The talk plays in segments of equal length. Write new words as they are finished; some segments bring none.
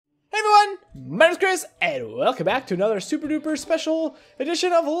My name's Chris, and welcome back to another super duper special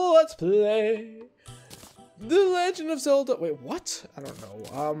edition of Let's Play The Legend of Zelda. Wait, what? I don't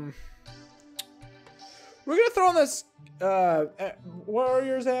know. We're gonna throw on this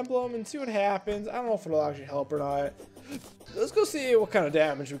Warrior's Emblem and see what happens. I don't know if it'll actually help or not. Let's go see what kind of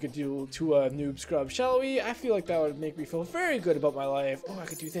damage we could do to a noob scrub, shall we? I feel like that would make me feel very good about my life. Oh, I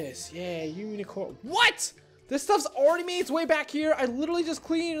could do this. Yeah, unicorn. What? This stuff's already made its way back here. I literally just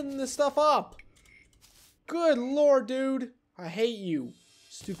cleaned this stuff up. Good lord, dude. I hate you.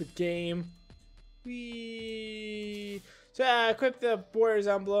 Stupid game. Whee. So equip the Warrior's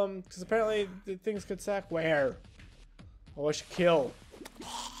Emblem, because apparently the things could sack. Where? Oh, I should kill.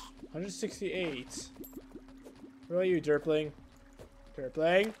 168. What about you, Derpling?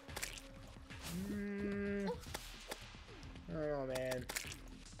 Derpling? Oh, man.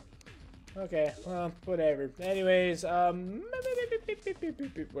 Okay, well, whatever. Anyways, where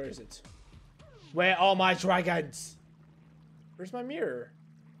is it? Where are my dragons? Where's my mirror?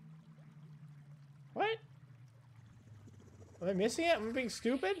 What? Am I missing it? Am I being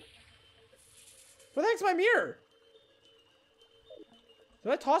stupid? Where the heck's my mirror?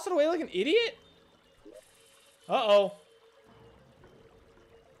 Did I toss it away like an idiot? Uh-oh.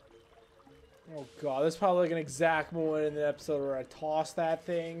 Oh god, this is probably like an exact moment in the episode where I tossed that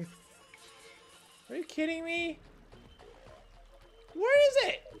thing. Are you kidding me? Where is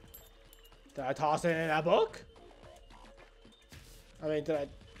it? Did I toss it in that book? I mean, did I...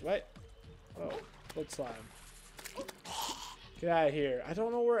 What? Oh, foot slime. Get out of here. I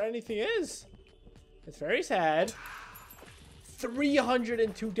don't know where anything is. It's very sad.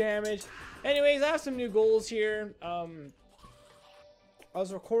 302 damage. Anyways, I have some new goals here. I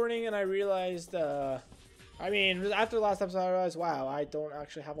was recording and I realized... I mean, after the last episode, I realized, wow, I don't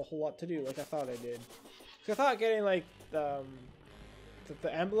actually have a whole lot to do like I thought I did. Because I thought getting, like, the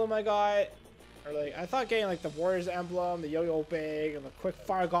emblem I got, or, like, I thought getting, like, the Warrior's Emblem, the Yo-Yo Bag, and the Quick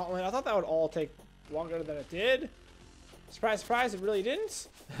Fire Gauntlet, I thought that would all take longer than it did. Surprise, surprise, it really didn't.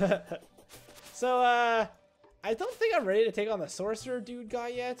 So, I don't think I'm ready to take on the Sorcerer Dude guy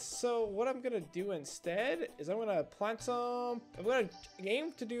yet, so what I'm going to do instead is I'm going to plant some... I'm going to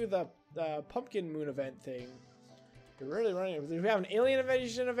aim to do the Pumpkin Moon event thing. We're really running... We have an Alien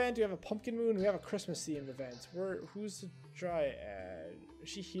Invasion event, we have a Pumpkin Moon, we have a Christmas themed event. Who's the Dryad? Is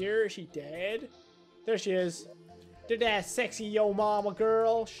she here? Is she dead? There she is. Did that sexy yo mama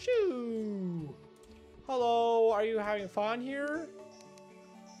girl. Shoo! Hello, are you having fun here?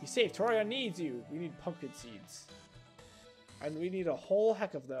 You saved Terraria needs you. We need pumpkin seeds. And we need a whole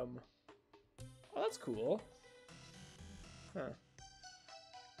heck of them. Oh, that's cool. Huh.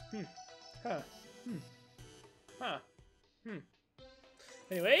 Huh. Huh.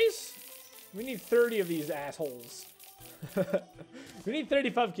 Anyways, we need 30 of these assholes. We need 30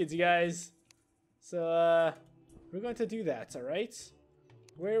 pumpkins, you guys. So, we're going to do that, alright?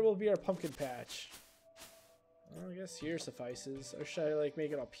 Where will be our pumpkin patch? Well, I guess here suffices. Or should I, like,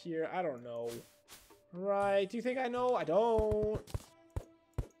 make it up here? I don't know. Right. Do you think I know? I don't.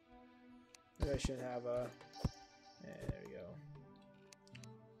 Maybe I shouldn't have a... Yeah, there we go.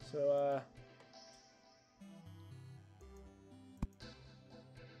 So,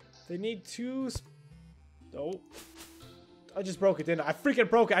 they need two... Oh. I just broke it, didn't I? I freaking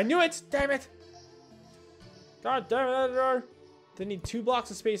broke it. I knew it! Damn it! God damn it! They need 2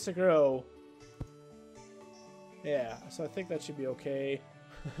 blocks of space to grow. Yeah, so I think that should be okay.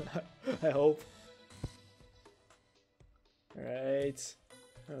 I hope. Alright.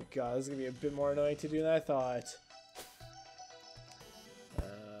 Oh god, this is gonna be a bit more annoying to do than I thought.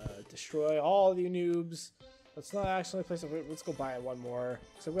 Destroy all you noobs. Let's not actually place it. Let's go buy one more.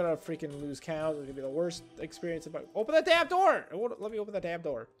 So I'm gonna freaking lose count. It's gonna be the worst experience about. Open that damn door! Let me open that damn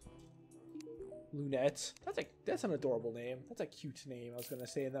door. Lunette. That's an adorable name. That's a cute name. I was gonna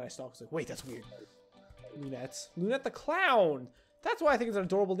say, and then I stopped. I was like, wait, that's weird. Lunette. Lunette the clown. That's why I think it's an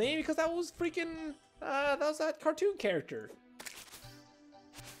adorable name, because that was freaking that was that cartoon character.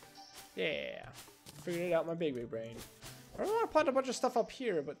 Yeah. Figured it out in my big brain. I really want to plant a bunch of stuff up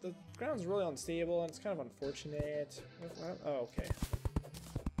here, but the ground's really unstable and it's kind of unfortunate. Oh, okay.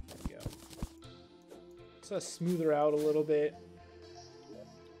 There we go. So smooth her out a little bit.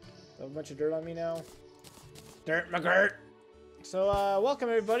 A bunch of dirt on me now. Dirt McGirt. So welcome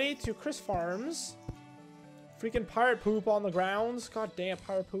everybody to Chris Farms. Freaking pirate poop on the grounds. God damn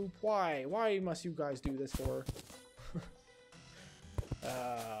pirate poop. Why? Why must you guys do this for?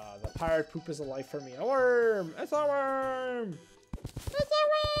 The pirate poop is a life for me. A worm! It's a worm! It's a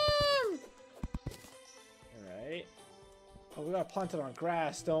worm! Alright. Oh, we gotta plant it on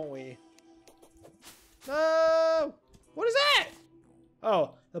grass, don't we? No! What is that?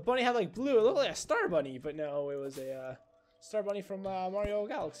 Oh, The bunny had like blue. It looked like a star bunny, but no, it was a star bunny from Mario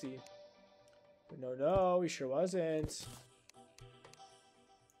Galaxy. But no, he sure wasn't.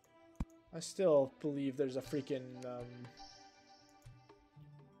 I still believe there's a freaking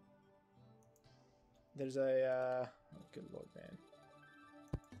there's a oh, good lord, man.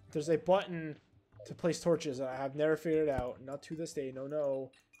 There's a button to place torches that I have never figured out. Not to this day.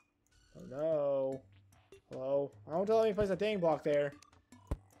 No. Oh no. Hello? I don't tell me to place a dang block there.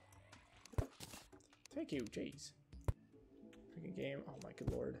 Thank you. Jeez. Freaking game. Oh my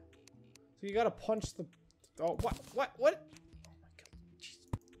good lord. So you gotta punch the... Oh, what? Oh my god. Jeez.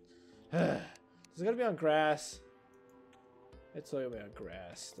 Does it gotta be on grass? It's gonna be on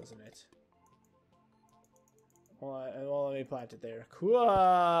grass, doesn't it? Well, let me plant it there.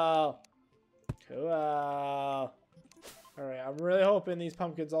 Cool! Alright, I'm really hoping these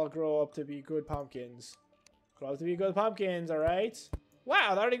pumpkins all grow up to be good pumpkins. Alright? Wow,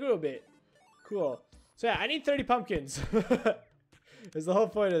 that already grew a bit. Cool. So yeah, I need 30 pumpkins. Is the whole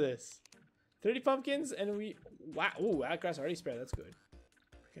point of this. 30 pumpkins, and we... Wow, ooh, that grass already spread. That's good.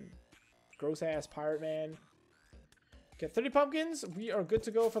 Freaking gross-ass pirate man. Okay, 30 pumpkins. We are good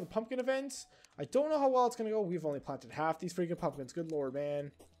to go for the pumpkin event. I don't know how well it's going to go. We've only planted half these freaking pumpkins. Good lord,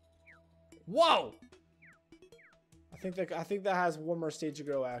 man. Whoa! I think that has one more stage to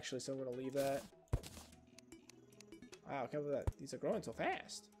grow, actually, so I'm going to leave that. Wow, I can't believe that these are growing so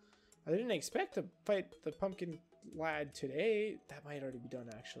fast. I didn't expect to fight the pumpkin lad today. That might already be done,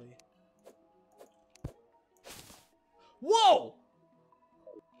 actually. Whoa!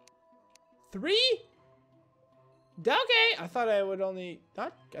 3? Okay, I thought I would only... I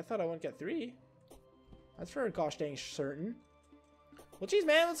thought I wouldn't get 3. That's for gosh dang certain. Well, geez,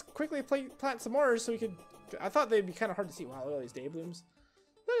 man, let's quickly plant some more so we could... I thought they'd be kind of hard to see. Wow, look at all these day blooms.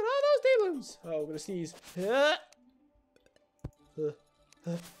 Look at all those day blooms. Oh, I'm gonna sneeze.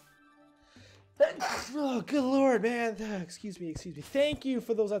 Oh, good lord, man. Excuse me. Thank you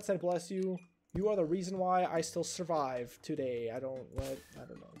for those that said bless you. You are the reason why I still survive today. I don't know.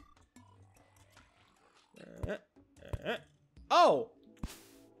 Oh!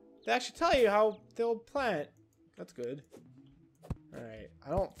 They actually tell you how they'll plant. That's good. Alright.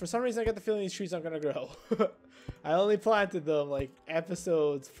 For some reason I get the feeling these trees aren't gonna grow. I only planted them like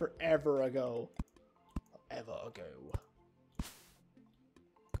episodes forever ago.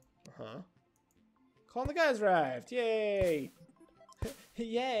 Calling the guys arrived. Yay!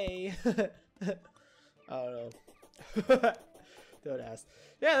 Yay! I don't know. Don't ask.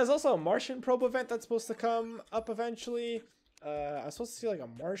 Yeah, there's also a Martian probe event that's supposed to come up eventually. I'm supposed to see like a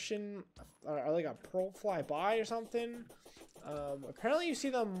Martian or like a probe fly by or something. Apparently you see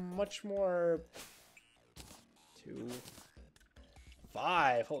them much more. 2,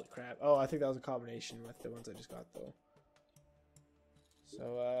 5. Holy crap. Oh, I think that was a combination with the ones I just got though.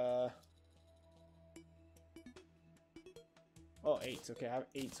 So, oh, 8. Okay, I have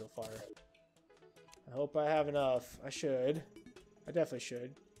 8 so far. I hope I have enough. I should. I definitely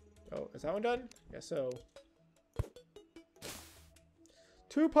should. Oh, is that one done? Guess so.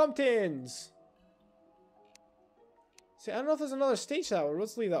 2 pumpkins! See, I don't know if there's another stage to that one.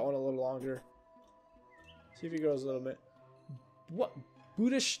 Let's leave that one a little longer. See if he grows a little bit. What?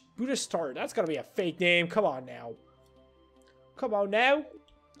 Buddhist Start. That's gotta be a fake name. Come on now. Come on now.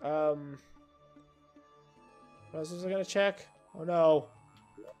 What else was I gonna check? Oh no.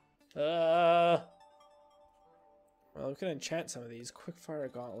 Well, we can enchant some of these. Quickfire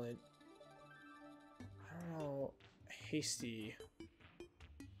Gauntlet. I don't know. Hasty.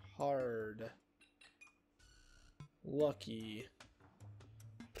 Hard. Lucky.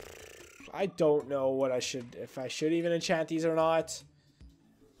 I don't know what I should, if I should even enchant these or not.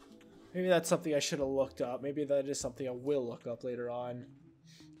 Maybe that's something I should have looked up. Maybe that is something I will look up later on.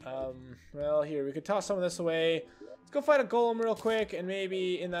 Well, here, we could toss some of this away. Let's go fight a golem real quick, and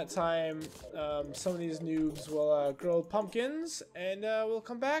maybe in that time, some of these noobs will grow pumpkins, and we'll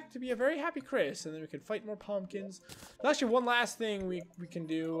come back to be a very happy Chris, and then we can fight more pumpkins. There's actually one last thing we can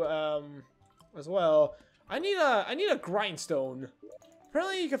do as well. I need a grindstone.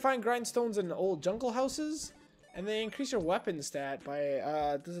 Apparently, you can find grindstones in old jungle houses, and they increase your weapon stat by,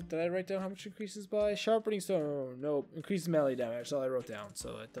 did I write down how much it increases by? Sharpening stone. Nope. Increases melee damage. That's all I wrote down,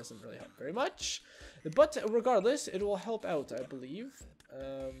 so it doesn't really help very much. But regardless, it will help out, I believe.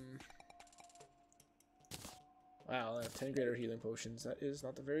 Wow, I have 10 greater healing potions. That is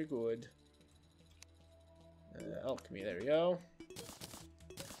not very good. Alchemy, there we go.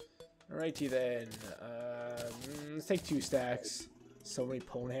 Alrighty then. Let's take 2 stacks. So many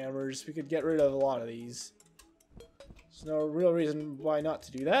pwn hammers. We could get rid of a lot of these. There's no real reason why not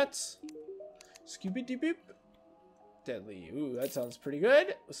to do that. Scooby-Doo-boop. Deadly. Ooh, that sounds pretty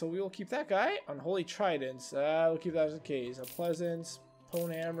good. So we will keep that guy. Unholy Tridents. We'll keep that as a case. Unpleasant.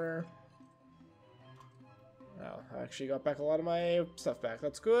 Pone Hammer. Wow, I actually got back a lot of my stuff back.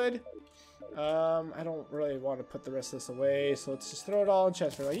 That's good. I don't really want to put the rest of this away, so let's just throw it all in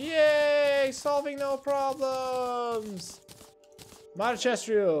chest. We're like, yay! Solving no problems! I'm out of chest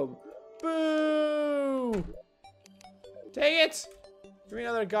room. Boo! Dang it! Give me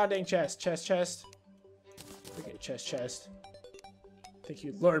another goddamn chest. Chest. Okay, chest. I think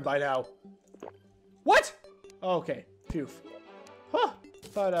you'd learn by now. What? Oh, okay. Phew. Huh.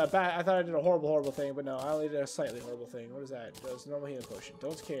 I thought I did a horrible thing, but no, I only did a slightly horrible thing. What is that? Does normal healing potion.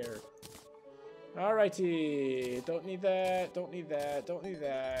 Don't care. Alrighty. Don't need that. Don't need that. Don't need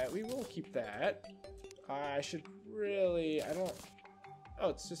that. We will keep that. I should really... I don't... Oh,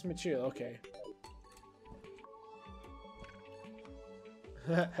 it's just material. Okay.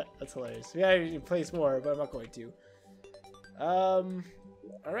 That's hilarious. Yeah, you can place more, but I'm not going to.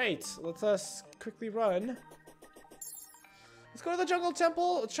 Alright. Let's quickly run. Let's go to the jungle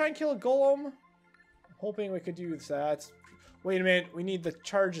temple. Let's try and kill a golem. I'm hoping we could do that. Wait a minute. We need the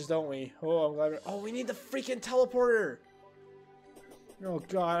charges, don't we? Oh, I'm glad. Oh, we need the freaking teleporter. Oh,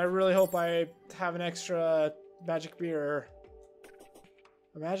 God. I really hope I have an extra magic mirror.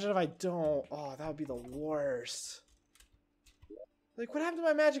 Imagine if I don't. Oh, that would be the worst. Like, what happened to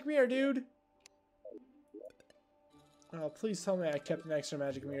my magic mirror, dude? Oh, please tell me I kept an extra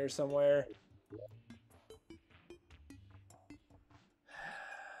magic mirror somewhere.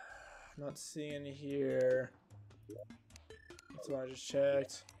 Not seeing any here. That's what I just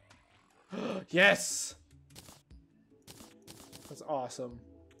checked. Yes! That's awesome.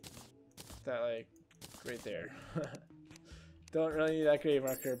 That, like, right there. Don't really need that grave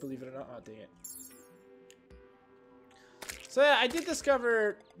marker, believe it or not. Oh, dang it. So yeah, I did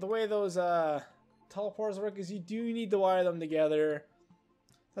discover the way those teleporters work is you do need to wire them together.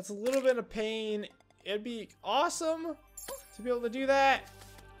 That's a little bit of pain. It'd be awesome to be able to do that.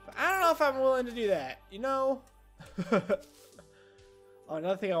 But I don't know if I'm willing to do that, you know? Oh,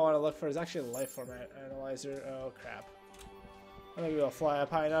 another thing I want to look for is actually a life form analyzer. Oh, crap. I'm not going to be able to fly up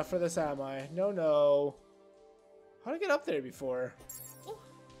high enough for this, am I? No. How did I get up there before?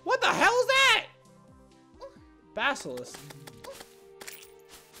 What the hell is that? Basilisk.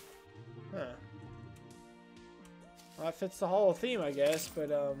 Huh. Well, that fits the hollow theme, I guess, but,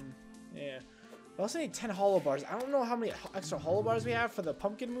 yeah. I also need 10 hollow bars. I don't know how many extra hollow bars we have for the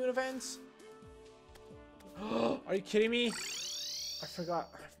Pumpkin Moon events. Are you kidding me? I forgot.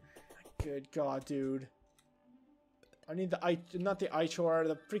 Good God, dude. I need the not the Ichor,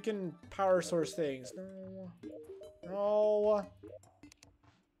 the freaking power source things. No.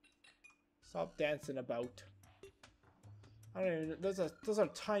 Stop dancing about. I don't even. Those are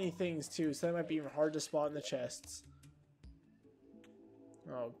tiny things too, so that might be even hard to spot in the chests.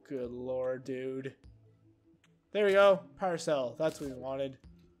 Oh, good Lord, dude. There we go. Power cell. That's what we wanted.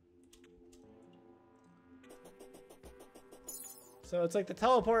 So it's like the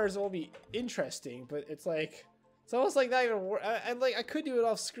teleporters will be interesting, but it's like it's almost like that. I could do it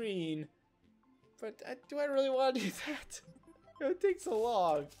off screen, but do I really want to do that? It would take so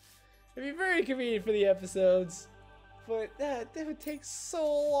long. It'd be very convenient for the episodes, but that would take so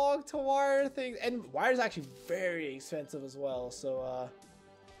long to wire things, and wire's actually very expensive as well. So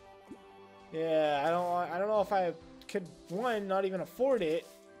yeah, I don't know if I could, one, not even afford it.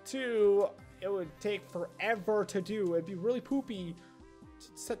 Two, it would take forever to do. It'd be really poopy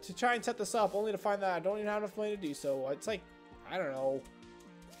to try and set this up, only to find that I don't even have enough money to do so. It's like, I don't know.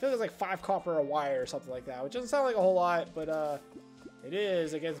 I feel like it's like 5 copper a wire or something like that, which doesn't sound like a whole lot, but it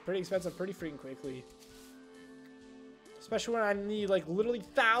is. It gets pretty expensive pretty freaking quickly. Especially when I need like literally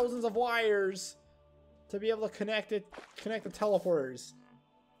thousands of wires to be able to connect the teleporters.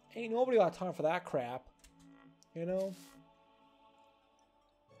 Ain't nobody got time for that crap, you know.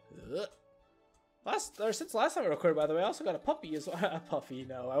 Since last time I recorded, by the way, I also got a puppy as well. A puppy,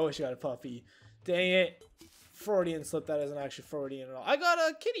 no, I wish I got a puppy. Dang it. Freudian slip, that isn't actually Freudian at all. I got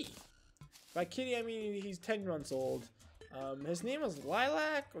a kitty. By kitty, I mean he's 10 months old. His name was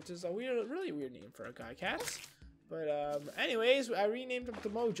Lilac, which is a really weird name for a guy cat. But anyways, I renamed him to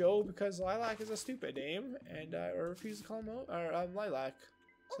Mojo because Lilac is a stupid name, and I refuse to call him Lilac.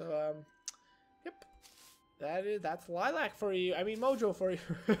 So yep, that's Lilac for you. I mean Mojo for you.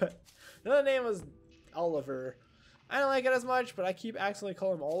 Another name was Oliver. I don't like it as much, but I keep accidentally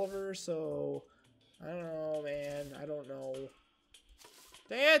calling him Oliver, so I don't know, man. I don't know.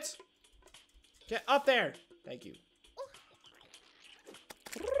 Dang it! Get up there! Thank you.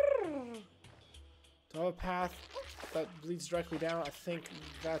 Do I have a path that leads directly down? I think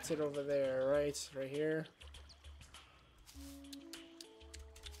that's it over there, right? Right here.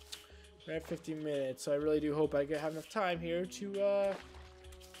 We're at 15 minutes, so I really do hope I have enough time here to, I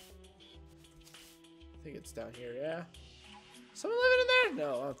think it's down here, yeah? Someone living in there?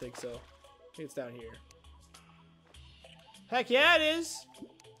 No, I don't think so. I think it's down here. Heck yeah, it is!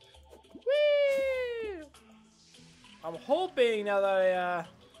 Whee! I'm hoping now that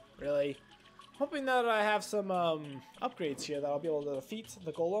hoping now that I have some upgrades here that I'll be able to defeat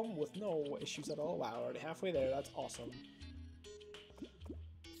the golem with no issues at all. Wow, already halfway there. That's awesome.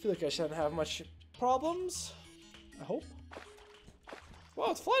 I feel like I shouldn't have much problems. I hope.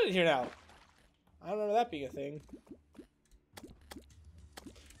 Well, it's flooded here now. I don't remember that being a thing.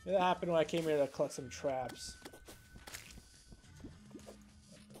 Maybe that happened when I came here to collect some traps.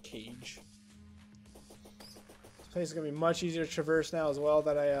 Cage. This place is gonna be much easier to traverse now as well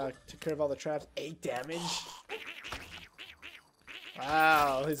that I took care of all the traps. 8 damage.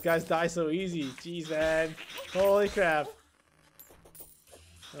 Wow, these guys die so easy. Jeez, man. Holy crap.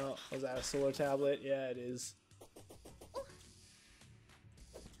 Oh, was that a solar tablet? Yeah, it is.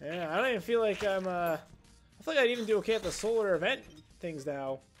 Yeah, I don't even feel like I feel like I'd even do okay at the solar event things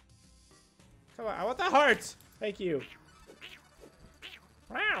now. Come on, I want the heart! Thank you.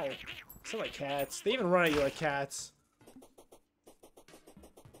 Wow! Sound like cats. They even run at you like cats.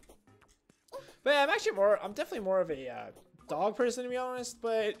 But yeah, I'm definitely more of a dog person to be honest,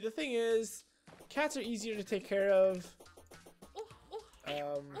 but the thing is, cats are easier to take care of.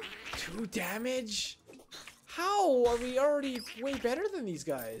 2 damage? How are we already way better than these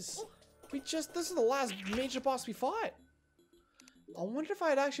guys? This is the last major boss we fought. I wonder if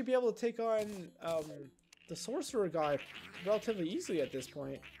I'd actually be able to take on the sorcerer guy relatively easily at this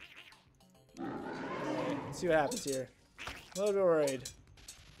point. Alright, let's see what happens here. A little bit worried.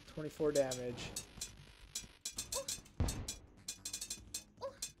 24 damage.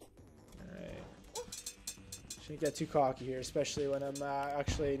 Shouldn't get too cocky here, especially when I'm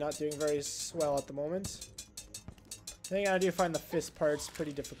actually not doing very well at the moment. I think I do find the fist parts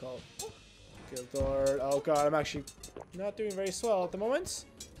pretty difficult. Guildlord. Oh god, I'm actually not doing very swell at the moment.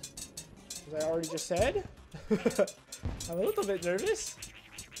 As I already just said. I'm a little bit nervous.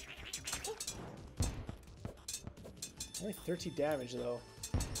 Only 13 damage though.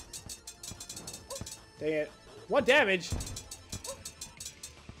 Dang it. 1 damage!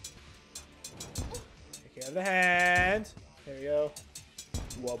 Take care of the hand. There we go.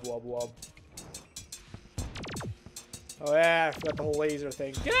 Wub wub wub. Oh yeah, I forgot the whole laser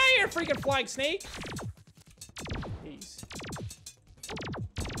thing. Get out of here, freaking flying snake! Jeez.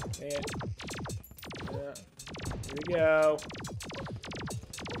 Dang it. Yeah. Here we go.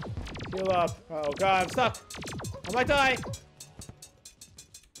 Heal up. Oh god, I'm stuck. I might die.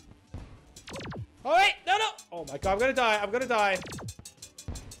 Oh wait, no, no! Oh my god, I'm gonna die. I'm gonna die.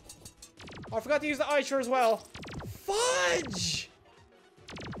 Oh, I forgot to use the Ice as well. Fudge!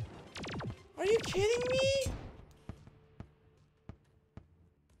 Are you kidding me?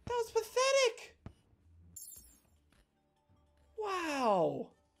 That was pathetic.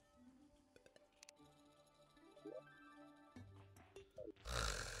 Wow.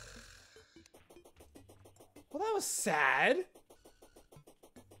 Well, that was sad.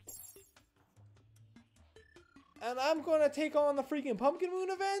 And I'm gonna take on the freaking Pumpkin Moon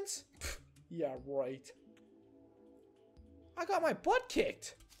event? Yeah, right. I got my butt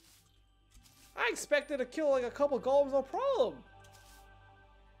kicked. I expected to kill like a couple golems, no problem.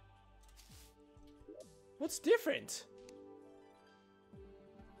 What's different?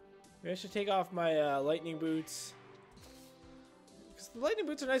 Maybe I should take off my lightning boots. Because the lightning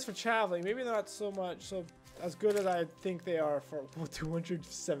boots are nice for traveling. Maybe they're not so as good as I think they are for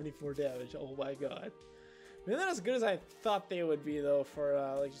 274 damage. Oh my god. Maybe they're not as good as I thought they would be though for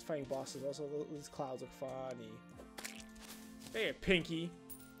like just fighting bosses. Also, these clouds look funny. Hey, Pinky.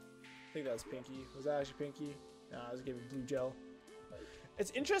 I think that was Pinky. Was that actually Pinky? No, I was giving blue gel.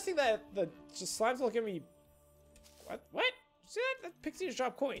 It's interesting that the slimes will give me. What? See that? That Pixie just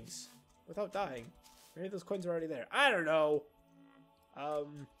dropped coins without dying. Maybe those coins are already there. I don't know. What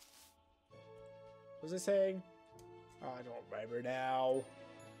was I saying? Oh, I don't remember now.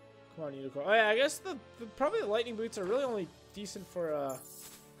 Come on, unicorn. Oh yeah, I guess probably the lightning boots are really only decent for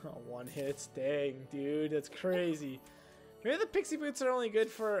one hit. Dang, dude, that's crazy. Maybe the pixie boots are only good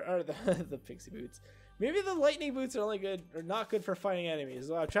for the pixie boots. Maybe the lightning boots are only good or not good for fighting enemies.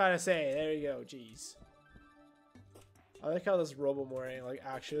 Is what I'm trying to say. There you go. Jeez. I like how this Robo-Morang, like,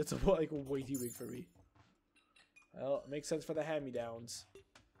 actually, it's like way too big for me. Well, it makes sense for the hand-me-downs.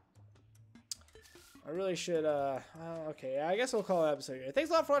 I really should, okay, I guess we'll call it an episode here.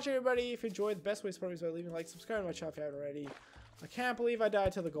 Thanks a lot for watching, everybody. If you enjoyed, the best way to support me is by leaving a like, subscribe to my channel if you haven't already. I can't believe I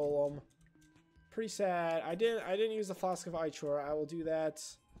died to the golem. Pretty sad. I didn't use the Flask of Ichor. I will do that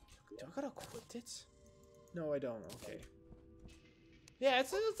do I gotta equip it? No, I don't. Okay. Yeah,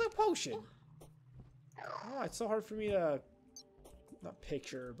 it's a potion. Oh, it's so hard for me to not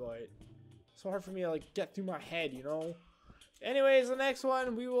picture, but so hard for me to like get through my head, you know. Anyways, the next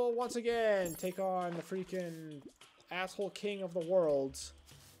one we will once again take on the freaking asshole king of the world.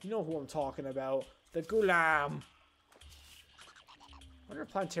 You know who I'm talking about, the Gulam. I wonder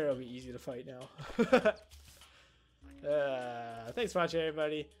if Planetara will be easy to fight now. Thanks for watching,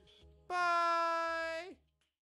 everybody. Bye.